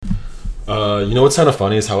You know what's kind of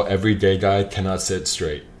funny is how every gay guy cannot sit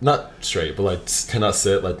straight. Not straight, but like cannot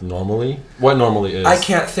sit like normally. What normally is. I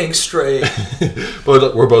can't think straight.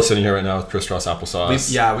 But we're both sitting here right now with crisscross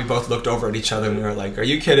applesauce. We both looked over at each other and we were like, "Are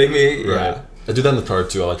you kidding me?" Right. Yeah. I do that in the car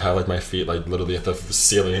too. I like have like my feet like literally at the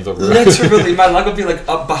ceiling of the room. Literally, my leg would be like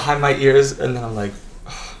up behind my ears, and then I'm like,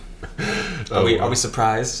 Are we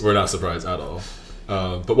surprised? We're not surprised at all.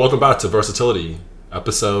 But welcome back to Versatility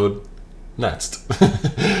episode next.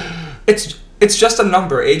 It's just a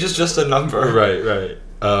number. Age is just a number. Right.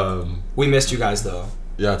 We missed you guys though.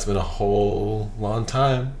 Yeah, it's been a whole long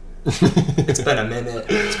time. It's been a minute.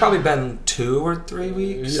 It's probably been 2 or 3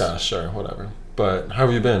 weeks. Yeah, sure, whatever. But how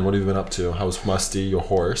have you been? What have you been up to? How's Musty, your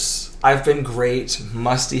horse? I've been great.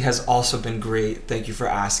 Musty has also been great. Thank you for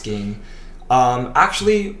asking.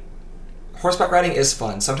 Actually, horseback riding is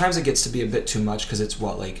fun. Sometimes it gets to be a bit too much because it's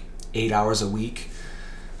like 8 hours a week.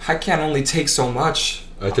 I can only take so much.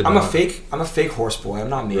 I'm a fake horse boy. I'm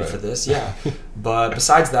not made for this. Yeah. But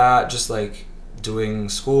besides that, just like doing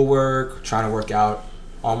schoolwork, trying to work out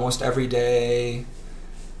almost every day,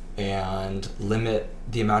 and limit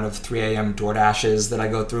the amount of 3 a.m. DoorDashes that I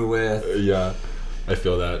go through with. Yeah, I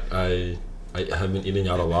feel that. I have been eating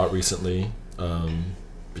out a lot recently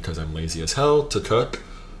because I'm lazy as hell to cook.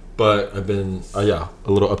 But I've been, a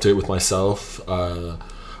little update with myself. I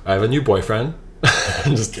have a new boyfriend.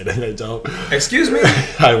 I'm just kidding, I don't. Excuse me?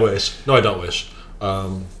 I wish. No, I don't wish.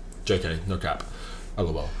 JK, no cap.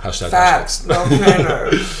 LOL. Hashtag. Facts. No planner.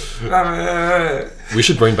 We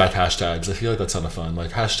should bring back hashtags. I feel like that's kind of fun. Like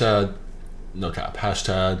hashtag, no cap.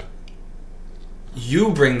 Hashtag. You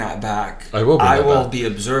bring that back. I will bring that back. I will be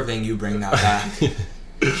observing you bring that back.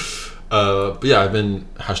 But yeah, I've been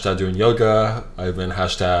hashtag doing yoga. I've been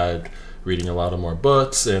hashtag reading a lot of more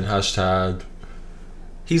books and hashtag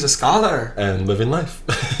he's a scholar and living life.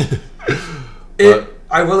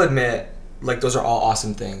 I will admit, like, those are all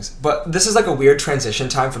awesome things, but this is like a weird transition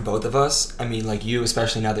time for both of us. I mean, like, you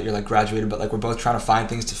especially now that you're like graduated, but like we're both trying to find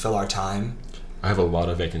things to fill our time. I have a lot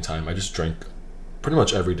of vacant time. I just drink pretty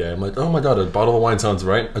much every day. I'm like, oh my god, a bottle of wine sounds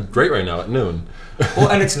great right now at noon.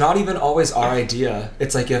 Well, and it's not even always our idea.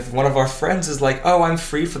 It's like if one of our friends is like, oh, I'm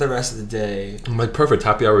free for the rest of the day. I'm like, perfect,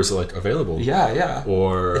 happy hours are like available. Yeah.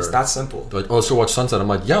 Or it's that simple. Like, oh, let's go watch sunset. I'm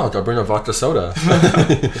like, yeah, I'll bring a vodka soda.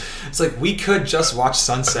 It's like we could just watch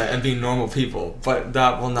sunset and be normal people, but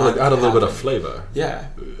that will not like add a little happen. bit of flavor. Yeah.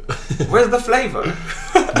 Where's the flavor?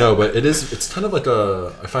 No, but it's kind of like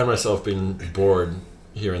I find myself being bored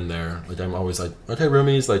here and there. Like, I'm always like, okay,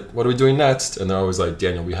 roomies, like, what are we doing next? And they're always like,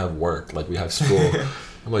 Daniel, we have work, like, we have school.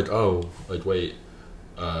 I'm like, oh, like, wait.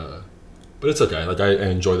 But it's okay. Like, I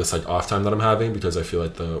enjoy this, like, off time that I'm having because I feel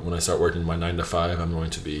like when I start working my 9 to 5, I'm going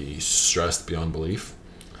to be stressed beyond belief.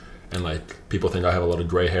 And, like, people think I have a lot of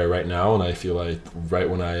gray hair right now, and I feel like right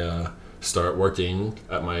when I start working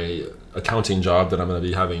at my accounting job that I'm going to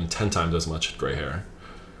be having 10 times as much gray hair.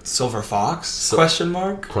 Silver fox? Question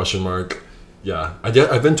mark? Yeah,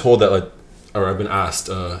 I've been told that, like, or I've been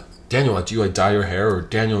asked, Daniel, like, do you like dye your hair, or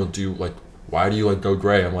Daniel, why do you like go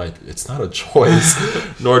gray? I'm like, it's not a choice,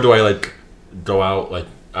 nor do I like go out like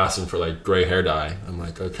asking for like gray hair dye. I'm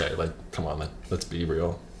like, okay, like, come on, like, let's be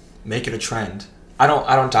real. Make it a trend. I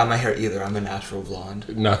don't dye my hair either. I'm a natural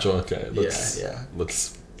blonde. Natural, okay. Yeah.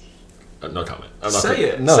 Let's. No comment. Say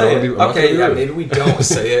it. No, say it. It. Okay, yeah, maybe we don't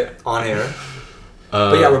say it on air.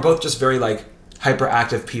 But yeah, we're both just very like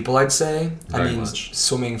hyperactive people, I'd say. I mean,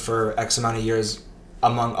 swimming for X amount of years,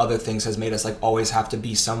 among other things, has made us like always have to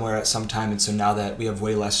be somewhere at some time. And so now that we have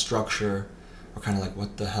way less structure, we're kind of like,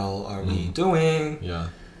 what the hell are we doing? Yeah.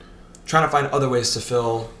 Trying to find other ways to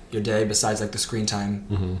fill your day besides like the screen time.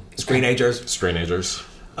 Mm-hmm. Screenagers.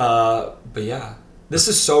 But yeah, this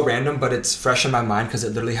is so random, but it's fresh in my mind because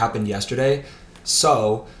it literally happened yesterday.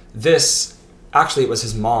 So actually, it was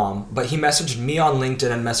his mom, but he messaged me on LinkedIn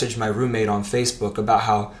and messaged my roommate on Facebook about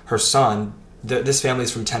how her son, this family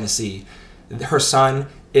is from Tennessee, her son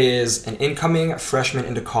is an incoming freshman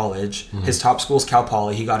into college. Mm-hmm. His top school is Cal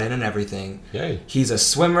Poly. He got in and everything. Yay. He's a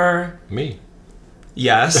swimmer. Me.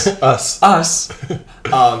 Yes. Us.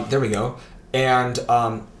 There we go. And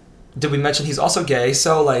did we mention he's also gay?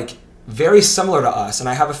 So, like, very similar to us, and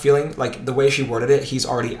I have a feeling like the way she worded it, he's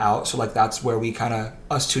already out, so like that's where we kind of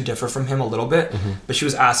us two differ from him a little bit. Mm-hmm. But she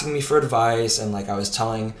was asking me for advice, and like I was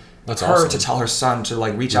telling her to tell her son to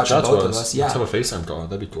like reach out to both of us. Yeah, let's have a FaceTime call.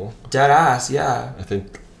 That'd be cool. Dead ass. Yeah. I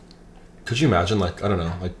think. Could you imagine, like, I don't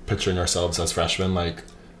know, like picturing ourselves as freshmen, like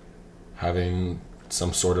having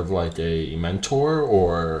some sort of like a mentor,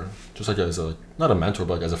 or just like as a not a mentor,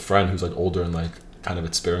 but like as a friend who's like older and like kind of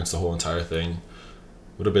experienced the whole entire thing.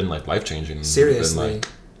 Would have been like life changing. Seriously. Been, like,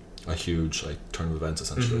 a huge like turn of events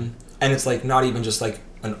essentially. And it's like not even just like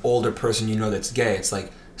an older person you know that's gay. It's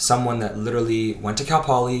like someone that literally went to Cal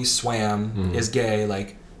Poly, swam, is gay.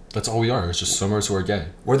 Like that's all we are. It's just swimmers who are gay.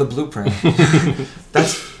 We're the blueprint.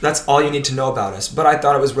 That's all you need to know about us. But I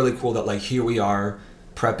thought it was really cool that like here we are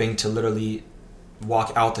prepping to literally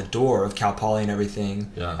walk out the door of Cal Poly and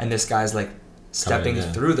everything. Yeah. And this guy's like stepping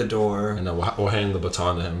through the door. And then we'll hand the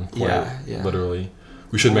baton to him. Yeah. Literally.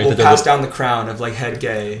 We should we'll pass down the crown of like head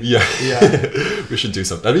gay. Yeah. We should do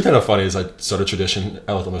something. That'd be kind of funny. Is like sort of tradition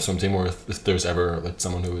out on the swim team, or if there's ever like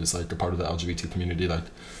someone who is like a part of the LGBT community, like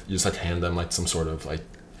you just like hand them like some sort of like.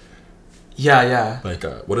 Yeah. Like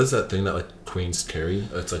what is that thing that like queens carry?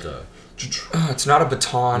 It's like a. It's not a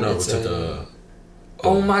baton. No, it's like a.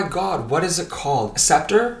 Oh my God! What is it called? A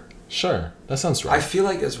scepter? Sure, that sounds right. I feel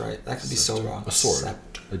like it's right. That could be so wrong. A sword.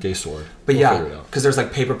 Scepter. A gay sword. But yeah, because there's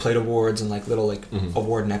like paper plate awards and like little like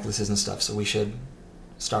award necklaces and stuff. So we should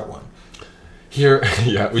start one. Here,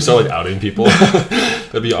 yeah, we start like outing people.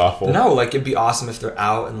 That'd be awful. No, like it'd be awesome if they're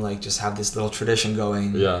out and like just have this little tradition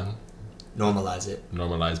going. Yeah. Normalize it.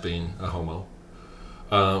 Normalize being a homo.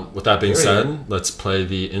 With that being said, let's play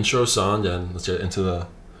the intro song and let's get into the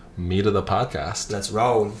meat of the podcast. Let's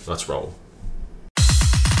roll. Let's roll.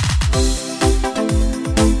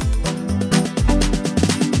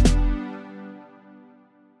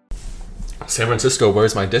 San Francisco,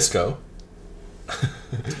 where's my disco?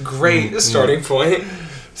 Great starting point.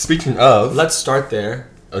 Speaking of... Let's start there.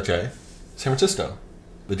 Okay. San Francisco,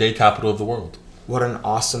 the gay capital of the world. What an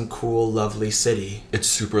awesome, cool, lovely city. It's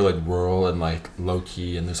super like rural and like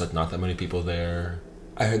low-key and there's like not that many people there.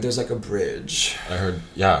 I heard there's like a bridge. I heard,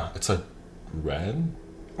 yeah, it's like red?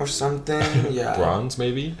 Or something, yeah. Bronze,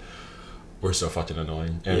 maybe? We're so fucking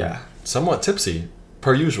annoying. And somewhat tipsy,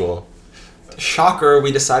 per usual. Shocker,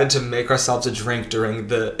 we decided to make ourselves a drink during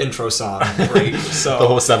the intro song break. So the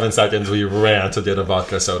whole 7 seconds we ran to get a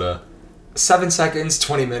vodka soda. 7 seconds,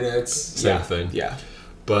 20 minutes. Same thing. Yeah.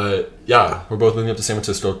 But yeah, we're both moving up to San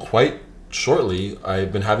Francisco quite shortly.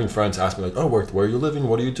 I've been having friends ask me like, oh, where are you living?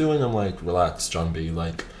 What are you doing? I'm like, relax, John B.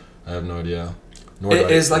 Like, I have no idea.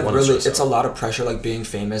 It is like really, it's a lot of pressure like being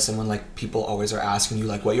famous, and when like people always are asking you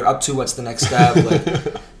like what you're up to, what's the next step,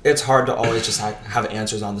 like it's hard to always just have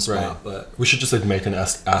answers on the spot. Right. But we should just like make an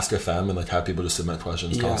Ask FM and like have people just submit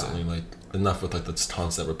questions constantly. Like enough with like this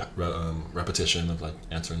constant repetition of like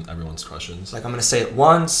answering everyone's questions. Like I'm gonna say it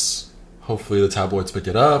once. Hopefully the tabloids pick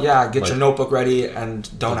it up. Yeah, get your notebook ready and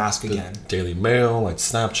don't ask again. Daily Mail, like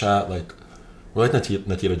Snapchat, like. We're like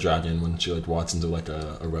Nikita Dragon when she like walks into like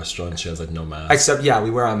a restaurant. She has like no mask. Except we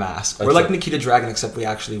wear our mask. We're like Nikita Dragon, except we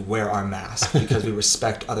actually wear our mask because we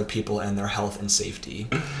respect other people and their health and safety.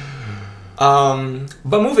 But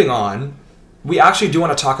moving on, we actually do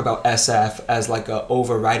want to talk about SF as like a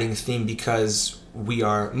overriding theme because we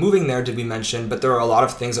are moving there. Did we mention? But there are a lot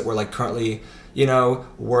of things that we're like currently,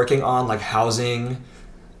 working on, like housing.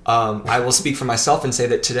 I will speak for myself and say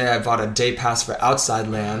that today I bought a day pass for Outside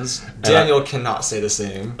Lands. Daniel cannot say the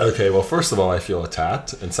same. Okay, well, first of all, I feel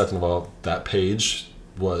attacked. And second of all, that page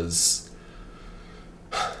was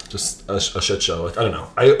just a shit show. Like, I don't know.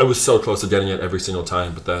 I was so close to getting it every single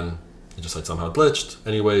time, but then it just like somehow glitched.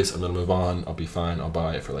 Anyways, I'm going to move on. I'll be fine. I'll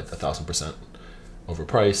buy it for like 1,000%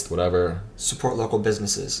 overpriced, whatever. Support local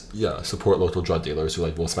businesses. Yeah, support local drug dealers who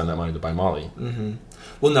like will spend that money to buy Molly. Mm-hmm.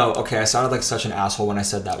 Well, no, okay, I sounded like such an asshole when I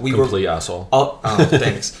said that. Complete asshole.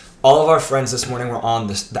 Thanks. All of our friends this morning were on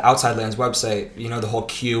the Outside Lands website, the whole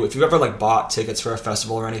queue. If you've ever like bought tickets for a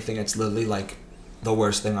festival or anything, it's literally like the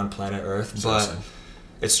worst thing on planet Earth. Seriously.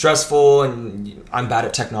 But it's stressful and I'm bad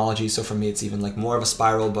at technology, so for me it's even like more of a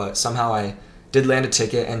spiral, but somehow I did land a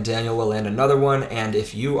ticket and Daniel will land another one, and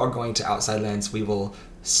if you are going to Outside Lands, we will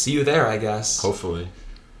see you there, I guess. Hopefully.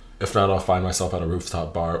 If not, I'll find myself at a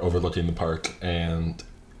rooftop bar overlooking the park and...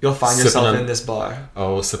 You'll find yourself in this bar.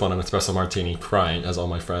 I'll sip on an espresso martini crying as all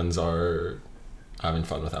my friends are having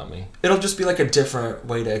fun without me. It'll just be like a different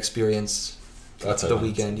way to experience the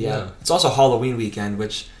weekend, yeah. It's also Halloween weekend,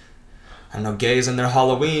 which, I don't know, gays and their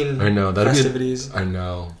Halloween festivities. I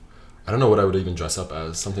know. I don't know what I would even dress up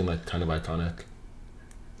as. Something like kind of iconic.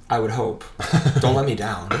 I would hope. Don't let me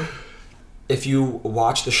down. If you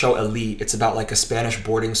watch the show Elite, it's about like a Spanish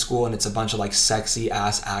boarding school and it's a bunch of like sexy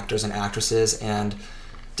ass actors and actresses. And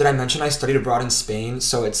did I mention I studied abroad in Spain?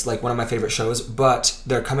 So it's like one of my favorite shows, but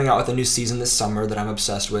they're coming out with a new season this summer that I'm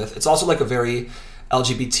obsessed with. It's also like a very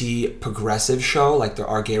LGBT progressive show. Like there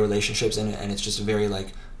are gay relationships in it and it's just a very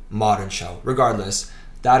like modern show. Regardless,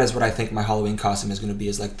 that is what I think my Halloween costume is going to be,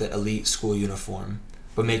 is like the Elite school uniform,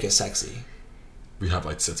 but make it sexy. We have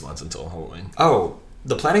like 6 months until Halloween. Oh,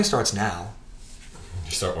 the planning starts now.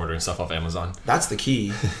 You start ordering stuff off Amazon. That's the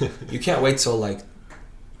key. You can't wait till like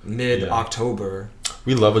mid-October.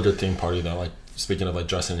 We love a good theme party though. Like speaking of like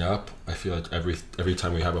dressing up, I feel like every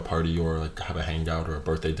time we have a party or like have a hangout or a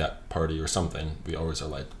birthday party or something, we always are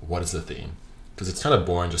like, what is the theme? Because it's kind of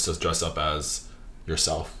boring just to dress up as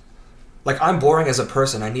yourself. Like I'm boring as a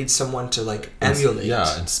person. I need someone to like emulate.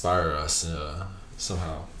 Yeah, inspire us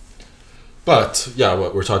somehow. But yeah,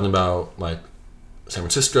 what we're talking about like San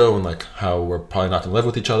Francisco and like how we're probably not gonna live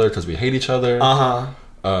with each other because we hate each other.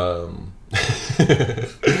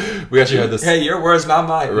 We actually had this. Hey, your words, not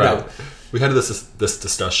mine. Right. No. We had this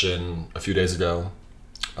discussion a few days ago,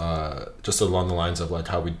 just along the lines of like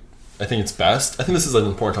how I think it's best. I think this is an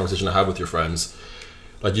important conversation to have with your friends.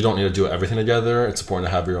 Like you don't need to do everything together. It's important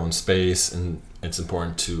to have your own space, and it's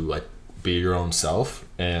important to like be your own self.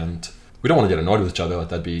 And we don't want to get annoyed with each other.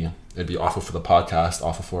 Like it'd be awful for the podcast,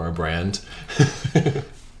 awful for our brand.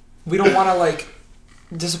 We don't want to like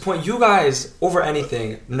disappoint you guys over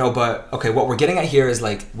anything. No, but okay, what we're getting at here is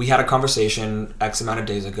like we had a conversation X amount of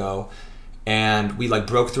days ago and we like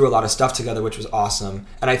broke through a lot of stuff together, which was awesome.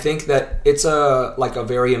 And I think that it's a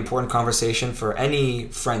very important conversation for any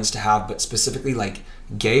friends to have, but specifically like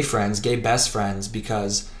gay friends, gay best friends,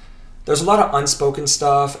 because there's a lot of unspoken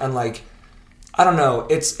stuff and like I don't know,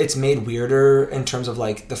 it's made weirder in terms of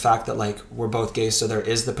like the fact that like we're both gay, so there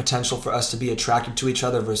is the potential for us to be attracted to each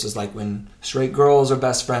other versus like when straight girls are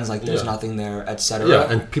best friends, like there's nothing there, etc. Yeah,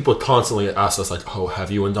 and people constantly ask us like, oh,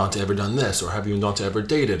 have you and Dante ever done this, or have you and Dante ever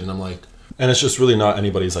dated? And I'm like, and it's just really not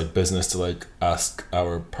anybody's like business to like ask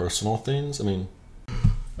our personal things. I mean,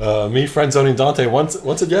 me friend zoning Dante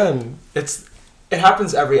once again. It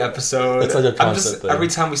happens every episode. It's like a constant thing. Every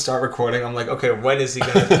time we start recording, I'm like, okay, when is he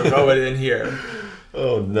going to throw it in here?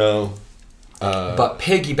 Oh, no. But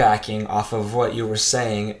piggybacking off of what you were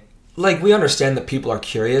saying, like, we understand that people are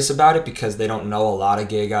curious about it because they don't know a lot of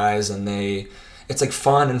gay guys, and it's, like,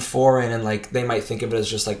 fun and foreign, and, like, they might think of it as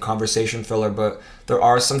just, like, conversation filler, but there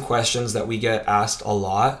are some questions that we get asked a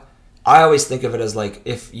lot. I always think of it as, like,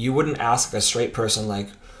 if you wouldn't ask a straight person, like,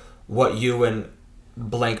 what you and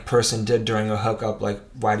blank person did during a hookup, like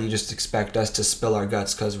why do you just expect us to spill our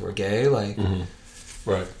guts because we're gay? Like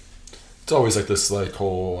Right. It's always like this like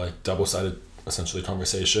whole like double-sided essentially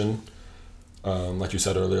conversation. Like you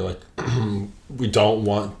said earlier, like we don't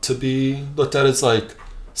want to be looked at as like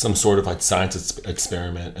some sort of like science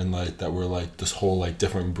experiment, and like that we're like this whole like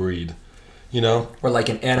different breed, you know, or like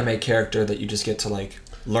an anime character that you just get to like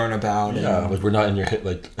learn about. Like we're not in your hit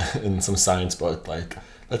like in some science book. Like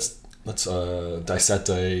let's dissect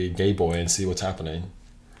a gay boy and see what's happening.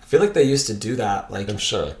 I feel like they used to do that, like I'm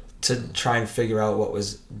sure, to try and figure out what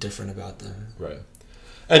was different about them. Right.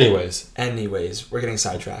 Anyways, we're getting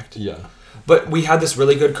sidetracked. Yeah. But we had this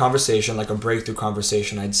really good conversation, like a breakthrough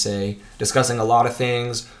conversation, I'd say, discussing a lot of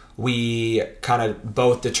things. We kind of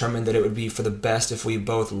both determined that it would be for the best if we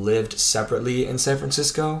both lived separately in San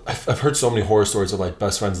Francisco. I've heard so many horror stories of like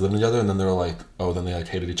best friends living together and then they're like, oh, then they like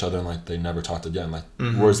hated each other and like they never talked again. Like,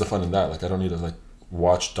 where's the fun in that? Like, I don't need to like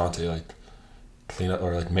watch Dante like clean up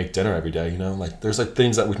or like make dinner every day, you know? Like, there's like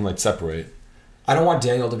things that we can like separate. I don't want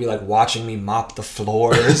Daniel to be like watching me mop the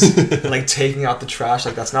floors and like taking out the trash.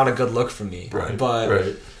 Like, that's not a good look for me. Right.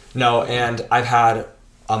 But no, and I've had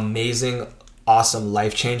amazing, awesome,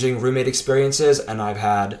 life-changing roommate experiences, and I've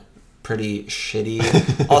had pretty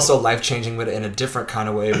shitty, also life-changing but in a different kind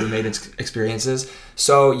of way roommate experiences.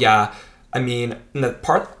 So yeah, I mean, the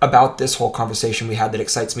part about this whole conversation we had that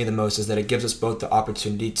excites me the most is that it gives us both the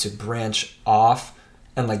opportunity to branch off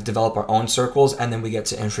and like develop our own circles, and then we get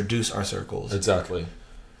to introduce our circles. Exactly.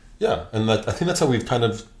 Yeah, and I think that's how we've kind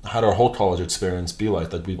of had our whole college experience be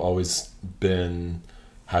like. Like, we've always been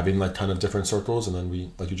having like kind of different circles, and then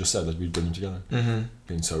we, like you just said, like we bring them together.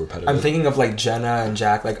 Being so repetitive. I'm thinking of like Jenna and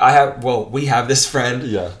Jack. Like we have this friend,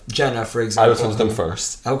 Jenna, for example. I was with them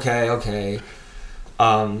first. Okay.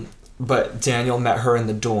 But Daniel met her in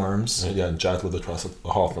the dorms. Yeah, and Jack lived across the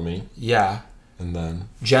hall from me. Yeah. And then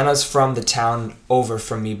Jenna's from the town over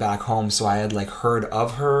from me back home, so I had like heard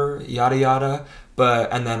of her, yada yada.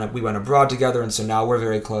 And then we went abroad together, and so now we're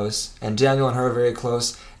very close. And Daniel and her are very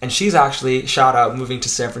close. And she's actually, shout out, moving to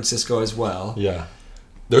San Francisco as well. Yeah.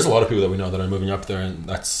 There's a lot of people that we know that are moving up there, and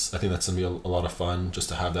I think that's going to be a lot of fun, just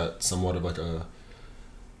to have that somewhat of like a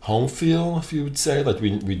home feel, if you would say. Like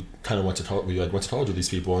we kind of went to college with these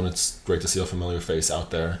people, and it's great to see a familiar face out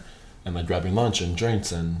there. And like grabbing lunch and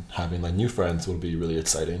drinks and having like new friends will be really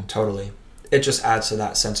exciting. Totally. It just adds to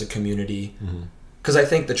that sense of community. Because I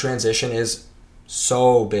think the transition is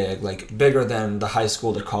so big, like bigger than the high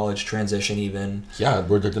school to college transition even. Yeah,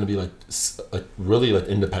 we're going to be like really like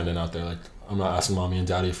independent out there. Like, I'm not asking mommy and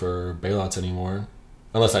daddy for bailouts anymore.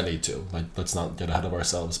 Unless I need to. Like, let's not get ahead of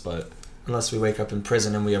ourselves, but... Unless we wake up in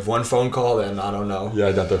prison and we have one phone call, then I don't know. Yeah,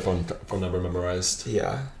 I got their phone number memorized.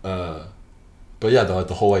 Yeah. But yeah,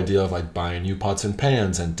 the whole idea of like buying new pots and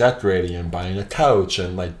pans and decorating and buying a couch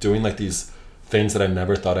and like doing like these things that I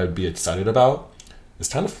never thought I'd be excited about, it's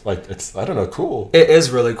kind of like, it's, I don't know, cool. It is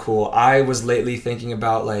really cool. I was lately thinking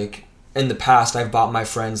about, like, in the past I've bought my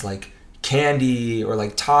friends like candy or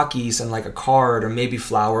like Takis and like a card or maybe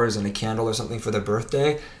flowers and a candle or something for their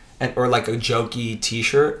birthday, and or like a jokey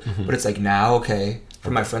t-shirt. But it's like, now, okay, for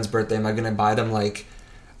my friend's birthday, am I gonna buy them like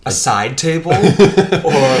a side table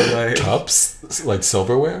or like cups, like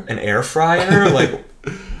silverware, an air fryer, like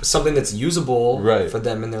something that's usable right. for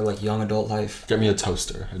them in their like young adult life? Get me a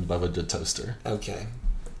toaster. I'd love a good toaster. Okay,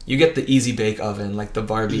 you get the easy bake oven, like the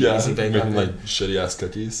Barbie easy bake oven, like shitty ass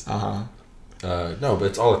cookies. No, but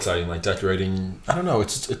it's all exciting. Like decorating, I don't know.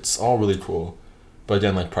 It's all really cool. But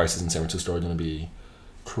again, like prices in San Francisco are going to be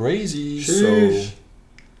crazy. Sheesh.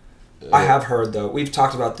 So I have heard, though, we've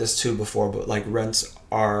talked about this too before, but like rents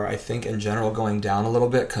are, I think, in general going down a little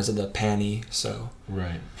bit because of the panny. So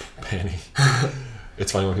right, panny.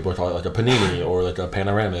 It's funny when people call it like a panini or like a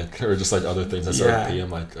panoramic or just like other things that start with P. I'm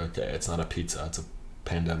like, okay, it's not a pizza, it's a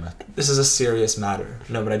pandemic. This is a serious matter.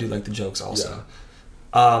 No, but I do like the jokes also.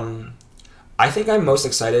 Yeah. I think I'm most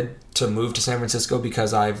excited to move to San Francisco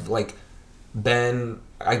because I've like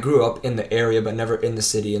I grew up in the area but never in the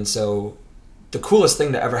city, and so the coolest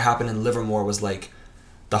thing that ever happened in Livermore was like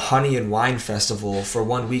the Honey and Wine Festival for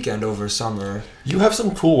one weekend over summer. You have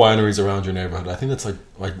some cool wineries around your neighborhood. I think that's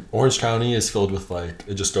like Orange County is filled with like,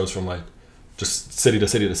 it just goes from like just city to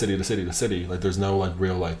city to city to city to city. Like there's no like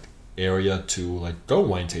real like area to like go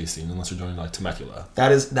wine tasting unless you're doing like Temecula.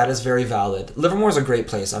 That is very valid. Livermore's a great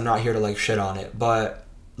place. I'm not here to like shit on it, but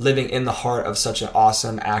living in the heart of such an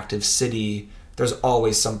awesome, active city, there's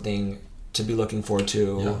always something to be looking forward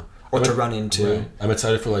to. Yeah. Or to run into. Right. I'm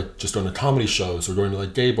excited for like just going to comedy shows or going to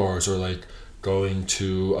like gay bars or like going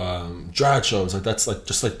to drag shows. Like that's like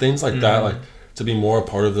just like things like that. Like to be more a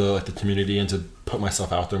part of the like the community and to put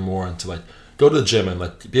myself out there more and to like go to the gym and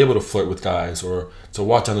like be able to flirt with guys or to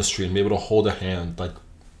walk down the street and be able to hold a hand like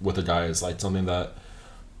with a guy is like something that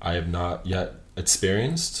I have not yet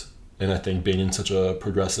experienced. And I think being in such a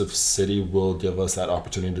progressive city will give us that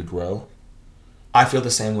opportunity to grow. I feel the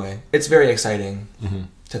same way. It's very exciting.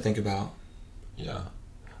 To think about. Yeah.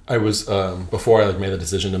 I was before I like made the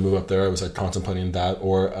decision to move up there, I was like contemplating that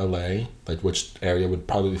or LA, like which area would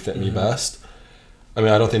probably fit me best. I mean,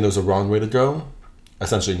 I don't think there's a wrong way to go.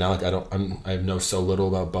 Essentially now like I know so little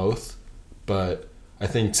about both, but I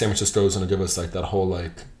think San Francisco is going to give us like that whole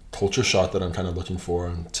like culture shock that I'm kind of looking for,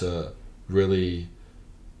 and to really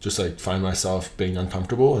just like find myself being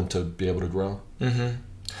uncomfortable and to be able to grow.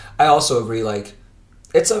 I also agree, like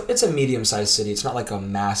it's a medium-sized city. It's not like a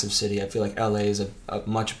massive city. I feel like LA is a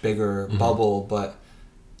much bigger bubble, but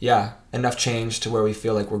yeah, enough change to where we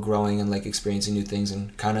feel like we're growing and like experiencing new things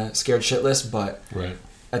and kind of scared shitless, but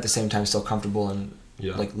at the same time still comfortable and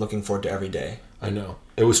like looking forward to every day. I know.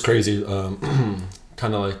 It was crazy.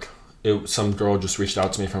 Kind of like some girl just reached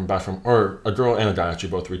out to me or a girl and a guy actually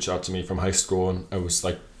both reached out to me from high school, and I was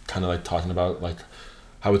like kind of like talking about like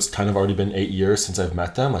how it's kind of already been 8 years since I've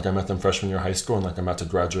met them. Like I met them freshman year of high school and like I'm about to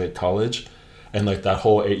graduate college. And like that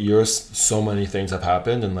whole 8 years, so many things have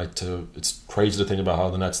happened. And like it's crazy to think about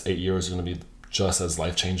how the next 8 years are going to be just as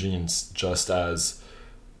life-changing and just as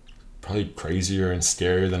probably crazier and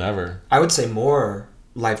scarier than ever. I would say more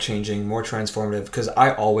life-changing, more transformative, because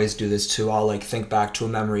I always do this too. I'll like think back to a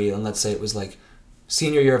memory and let's say it was like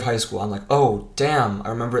senior year of high school. I'm like, oh, damn, I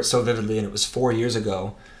remember it so vividly and it was 4 years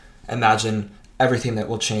ago. Imagine everything that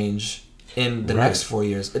will change in the next 4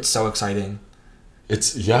 years. It's so exciting.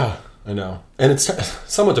 I know. And it's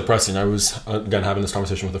somewhat depressing. I was, again, having this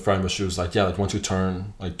conversation with a friend, but she was like, yeah, like once you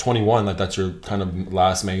turn like 21, like that's your kind of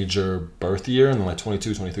last major birth year. And then like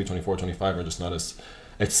 22, 23, 24, 25 are just not as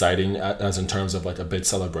exciting as in terms of like a big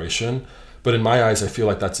celebration. But in my eyes, I feel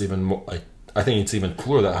like that's even more, like, I think it's even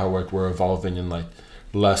cooler that how we're evolving and like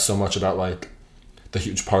less so much about like the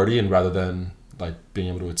huge party and rather than like being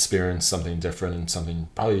able to experience something different and something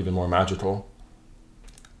probably even more magical.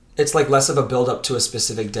 It's like less of a build up to a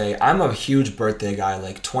specific day. I'm a huge birthday guy.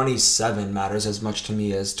 Like 27 matters as much to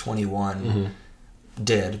me as 21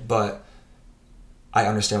 did, but I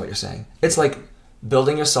understand what you're saying. It's like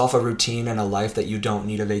building yourself a routine and a life that you don't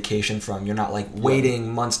need a vacation from. You're not like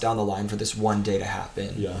waiting months down the line for this one day to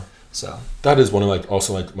happen. Yeah. So that is one of like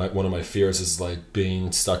also like one of my fears is like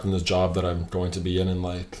being stuck in this job that I'm going to be in and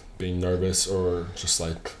like being nervous or just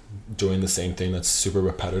like doing the same thing that's super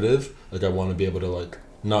repetitive. Like I want to be able to like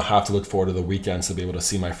not have to look forward to the weekends to be able to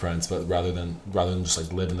see my friends, but rather than just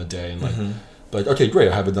like live in the day and like like, okay, great,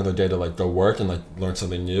 I have another day to like go work and like learn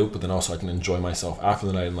something new, but then also I can enjoy myself after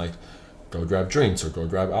the night and like go grab drinks or go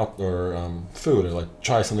grab out or food or like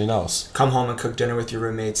try something else. Come home and cook dinner with your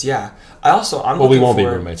roommates. Yeah. Well, we won't be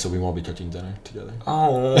roommates, so we won't be cooking dinner together.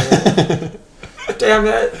 Oh. Damn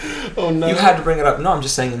it. Oh no. You had to bring it up. No, I'm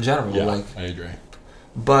just saying in general. Yeah, like, I agree.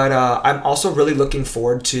 But I'm also really looking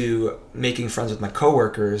forward to making friends with my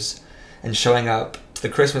coworkers and showing up to the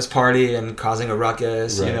Christmas party and causing a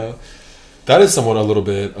ruckus, right. you know. That is somewhat a little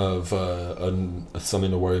bit of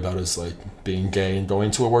something to worry about, is like being gay and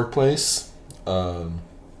going to a workplace. I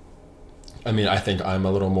mean, I think I'm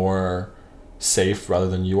a little more safe rather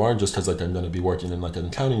than you are, just because like I'm going to be working in like an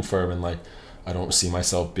accounting firm, and like I don't see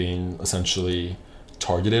myself being essentially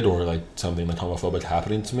targeted or like something like homophobic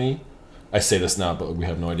happening to me. I say this now, but we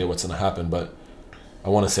have no idea what's going to happen. But I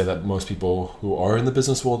want to say that most people who are in the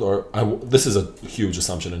business world this is a huge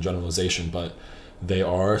assumption and generalization, but they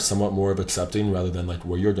are somewhat more of accepting rather than like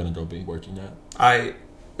where you're going to go be working at. I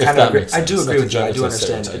kind of agree. I do agree with you. I do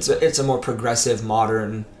understand. It's a more progressive,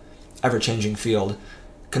 modern, ever-changing field.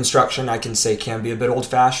 Construction, I can say, can be a bit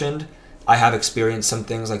old-fashioned. I have experienced some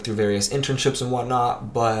things like through various internships and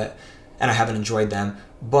whatnot, and I haven't enjoyed them.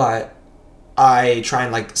 But I try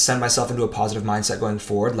and like send myself into a positive mindset going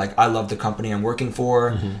forward. Like, I love the company I'm working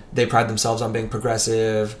for. They pride themselves on being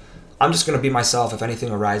progressive. I'm just going to be myself. If anything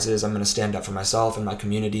arises, I'm going to stand up for myself and my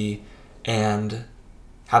community and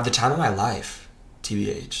have the time of my life,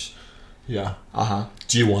 TBH. Yeah. Uh-huh.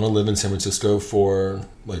 Do you want to live in San Francisco for,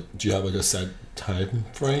 like, do you have like a set time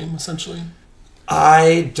frame, essentially?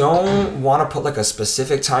 I don't want to put like a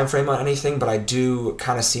specific time frame on anything, but I do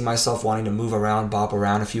kind of see myself wanting to move around, bop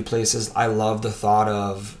around a few places. I love the thought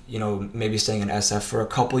of, you know, maybe staying in SF for a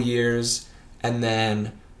couple years, and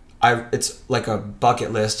then it's like a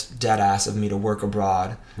bucket list dead ass of me to work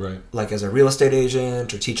abroad, right? Like as a real estate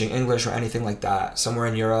agent or teaching English or anything like that, somewhere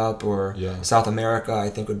in Europe or South America. I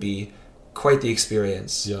think would be quite the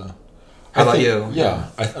experience. Yeah. How about you? Yeah.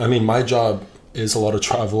 I mean, my job is a lot of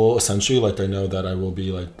travel, essentially. Like, I know that I will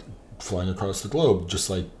be like flying across the globe,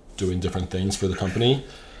 just like doing different things for the company.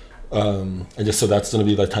 And just so that's going to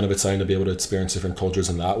be like kind of exciting to be able to experience different cultures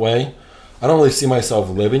in that way. I don't really see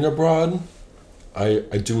myself living abroad. I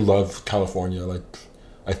do love California. Like,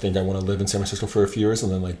 I think I want to live in San Francisco for a few years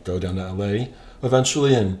and then like go down to LA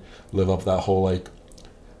eventually and live up that whole like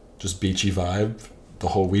just beachy vibe, the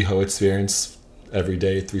whole WeHo experience every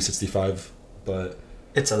day, 365. But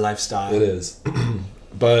it's a lifestyle. It is.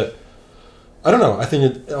 But I don't know. I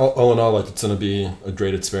think all in all, like, it's going to be a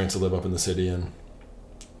great experience to live up in the city, and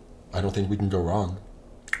I don't think we can go wrong.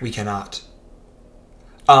 We cannot.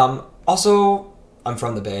 Also, I'm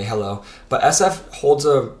from the Bay, hello. But SF holds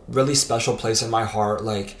a really special place in my heart.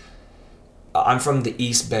 Like, I'm from the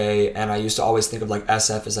East Bay, and I used to always think of like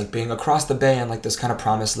SF as like being across the bay and like this kind of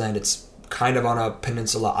promised land. It's kind of on a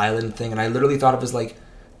peninsula island thing, and I literally thought of it as like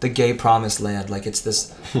the gay promised land. Like, it's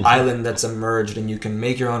this island that's emerged, and you can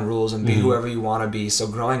make your own rules and be whoever you want to be. So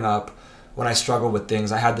growing up, when I struggled with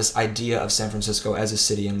things, I had this idea of San Francisco as a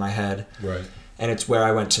city in my head. Right. And it's where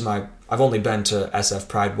I went to I've only been to SF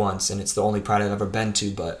Pride once, and it's the only Pride I've ever been to,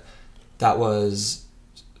 but that was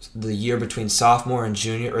the year between sophomore and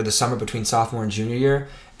junior, or the summer between sophomore and junior year.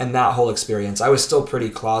 And that whole experience, I was still pretty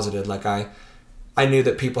closeted. Like, I knew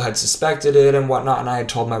that people had suspected it and whatnot, and I had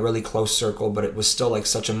told my really close circle, but it was still like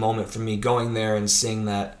such a moment for me going there and seeing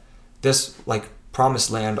that this like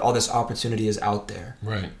promised land, all this opportunity is out there.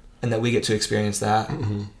 Right. And that we get to experience that.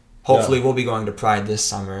 Hopefully we'll be going to Pride this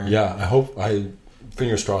summer. Yeah,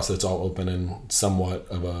 fingers crossed that it's all open and somewhat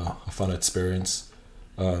of a fun experience.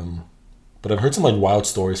 But I've heard some like wild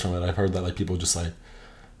stories from it. I've heard that like people just like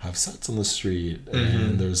have sex on the street,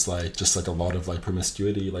 and there's like just like a lot of like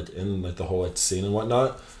promiscuity like in like the whole like scene and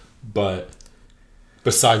whatnot. But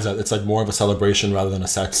besides that, it's like more of a celebration rather than a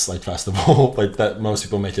sex like festival like that most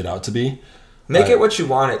people make it out to be. Make it what you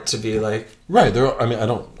want it to be, like. Right.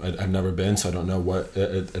 I've never been, so I don't know what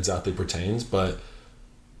it exactly pertains, but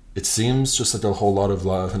it seems just like a whole lot of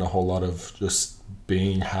love and a whole lot of just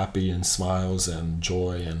being happy and smiles and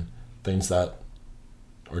joy and things that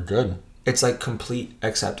are good. It's like complete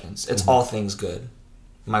acceptance. It's all things good.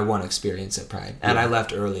 My one experience at Pride. And I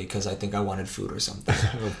left early because I think I wanted food or something.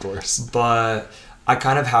 Of course. But I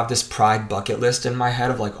kind of have this Pride bucket list in my head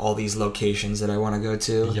of like all these locations that I want to go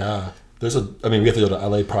to. Yeah. We have to go to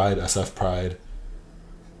LA Pride, SF Pride.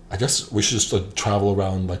 I guess we should just like travel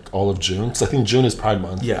around like all of June, because I think June is Pride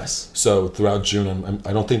Month. Yes. So throughout June,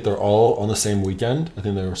 I don't think they're all on the same weekend. I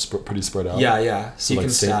think they're pretty spread out. Yeah. So you like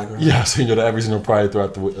can stagger. Yeah, so you can go to every single Pride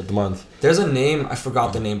throughout the month. There's a name, I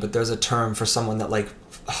forgot the name, but there's a term for someone that like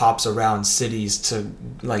hops around cities to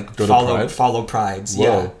like follow prides. Whoa.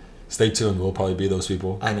 Yeah. Stay tuned. We'll probably be those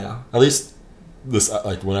people. I know. At least this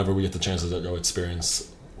like whenever we get the chance to go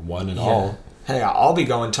experience one and all. Hey, I'll be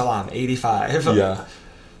going till I'm 85. Yeah.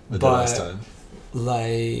 But last time.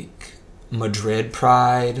 Like Madrid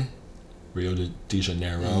Pride, Rio de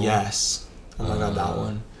Janeiro. yes, oh my god, that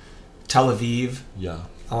one. Tel Aviv, yeah,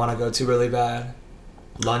 I want to go to really bad.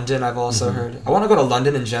 London, I've also heard. I want to go to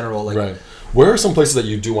London in general. Like, right. Where are some places that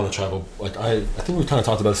you do want to travel? Like I think we've kind of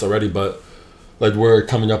talked about this already, but like we're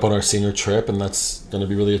coming up on our senior trip, and that's gonna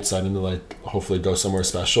be really exciting to like hopefully go somewhere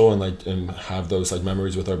special and like and have those like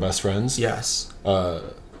memories with our best friends. Yes.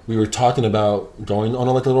 We were talking about going on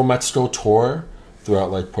a like a little Mexico tour throughout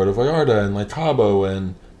like Puerto Vallarta and like Cabo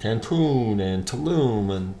and Cancun and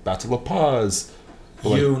Tulum and back to La Paz.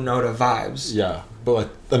 But, you know the vibes. Yeah, but like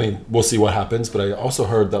I mean, we'll see what happens. But I also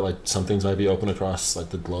heard that like some things might be open across like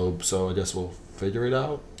the globe, so I guess we'll figure it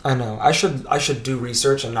out. I know. I should do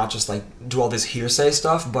research and not just like do all this hearsay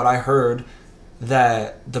stuff. But I heard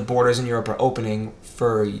that the borders in Europe are opening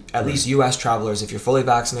for at least U.S. travelers if you're fully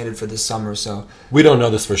vaccinated for this summer. So we don't know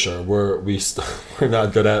this for sure. We're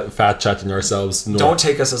not good at fact checking ourselves. Don't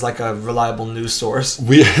take us as like a reliable news source.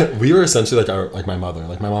 We were essentially like my mother.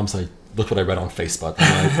 Like my mom's like, look what I read on Facebook.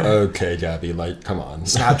 I'm like, okay, Gabby, like come on.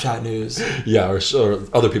 Snapchat news. Yeah, or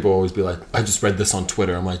other people will always be like, I just read this on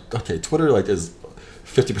Twitter. I'm like, okay, Twitter like is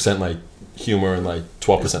 50% like humor and like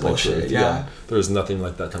 12% like truth. Yeah. There's nothing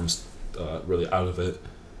like that comes really out of it.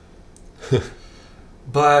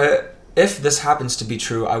 But if this happens to be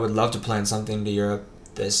true, I would love to plan something to Europe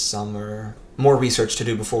this summer. More research to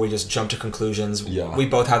do before we just jump to conclusions. Yeah. We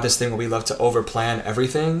both have this thing where we love to over-plan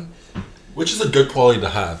everything. Which is a good quality to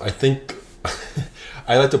have. I think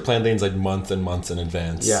I like to plan things like months and months in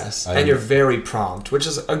advance. Yes, and you're very prompt, which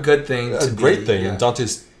is a good thing. A great thing. Yeah. And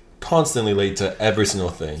Dante's constantly late to every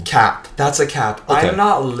single thing. Cap. That's a cap. Okay. I'm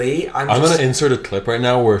not late. I'm going to insert a clip right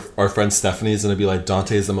now where our friend Stephanie is going to be like,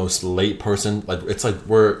 Dante is the most late person. Like, it's like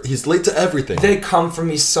he's late to everything. They come for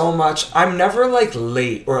me so much. I'm never like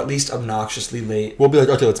late, or at least obnoxiously late. We'll be like,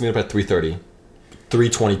 okay, let's meet up at 3:30.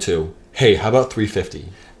 3:22. Hey, how about 3:50?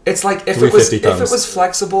 It's like if it was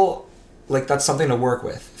flexible, like that's something to work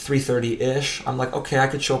with. 3:30-ish. I'm like, okay, I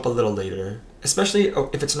could show up a little later. Especially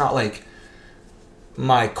if it's not like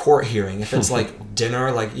my court hearing. If it's like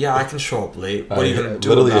dinner, like yeah, I can show up late. What are you gonna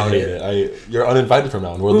do about it? You're uninvited from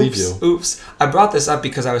now on. We'll leave you. Oops. I brought this up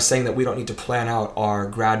because I was saying that we don't need to plan out our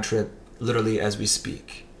grad trip literally as we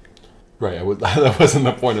speak. Right. That wasn't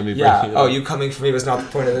the point of me. Yeah. Oh, you coming for me was not the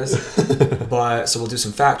point of this. But so we'll do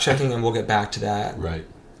some fact checking and we'll get back to that. Right.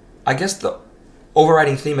 I guess the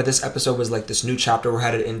overriding theme of this episode was like this new chapter we're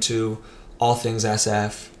headed into, all things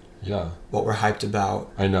SF. Yeah. What we're hyped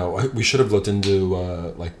about. I know. We should have looked into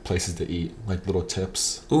like places to eat, like little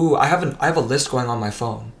tips. Ooh, I have a list going on my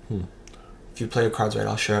phone. If you play your cards right,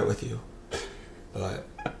 I'll share it with you. But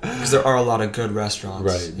because there are a lot of good restaurants.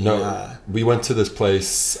 Right. No. We went to this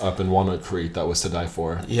place up in Walnut Creek that was to die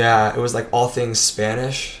for. Yeah, it was like all things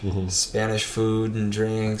Spanish, Spanish food and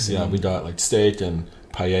drinks. Yeah, we got like steak and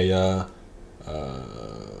paella,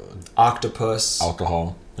 octopus,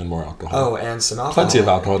 alcohol. And more alcohol. Oh, and some alcohol. Plenty of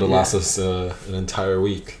alcohol to last us an entire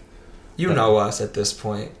week. You know us at this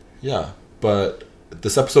point. Yeah, but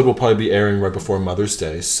this episode will probably be airing right before Mother's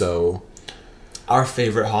Day, so... Our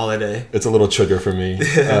favorite holiday. It's a little trigger for me.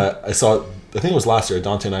 I think it was last year,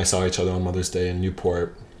 Dante and I saw each other on Mother's Day in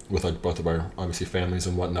Newport with like both of our, obviously, families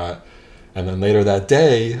and whatnot. And then later that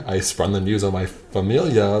day, I sprung the news on my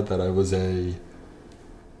familia that I was a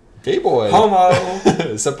gay boy.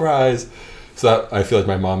 Homo! Surprise! So I feel like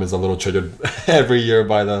my mom is a little triggered every year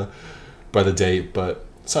by the date, but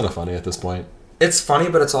it's kind of funny at this point. It's funny,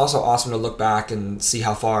 but it's also awesome to look back and see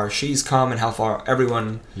how far she's come and how far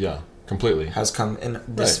everyone completely has come in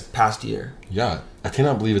this past year. Yeah, I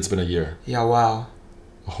cannot believe it's been a year. Yeah, wow.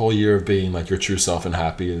 A whole year of being like your true self and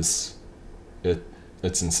happy it's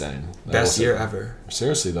insane. Best year ever.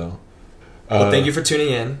 Seriously though. Well, thank you for tuning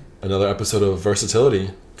in. Another episode of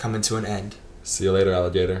Versatility coming to an end. See you later,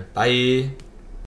 alligator. Bye.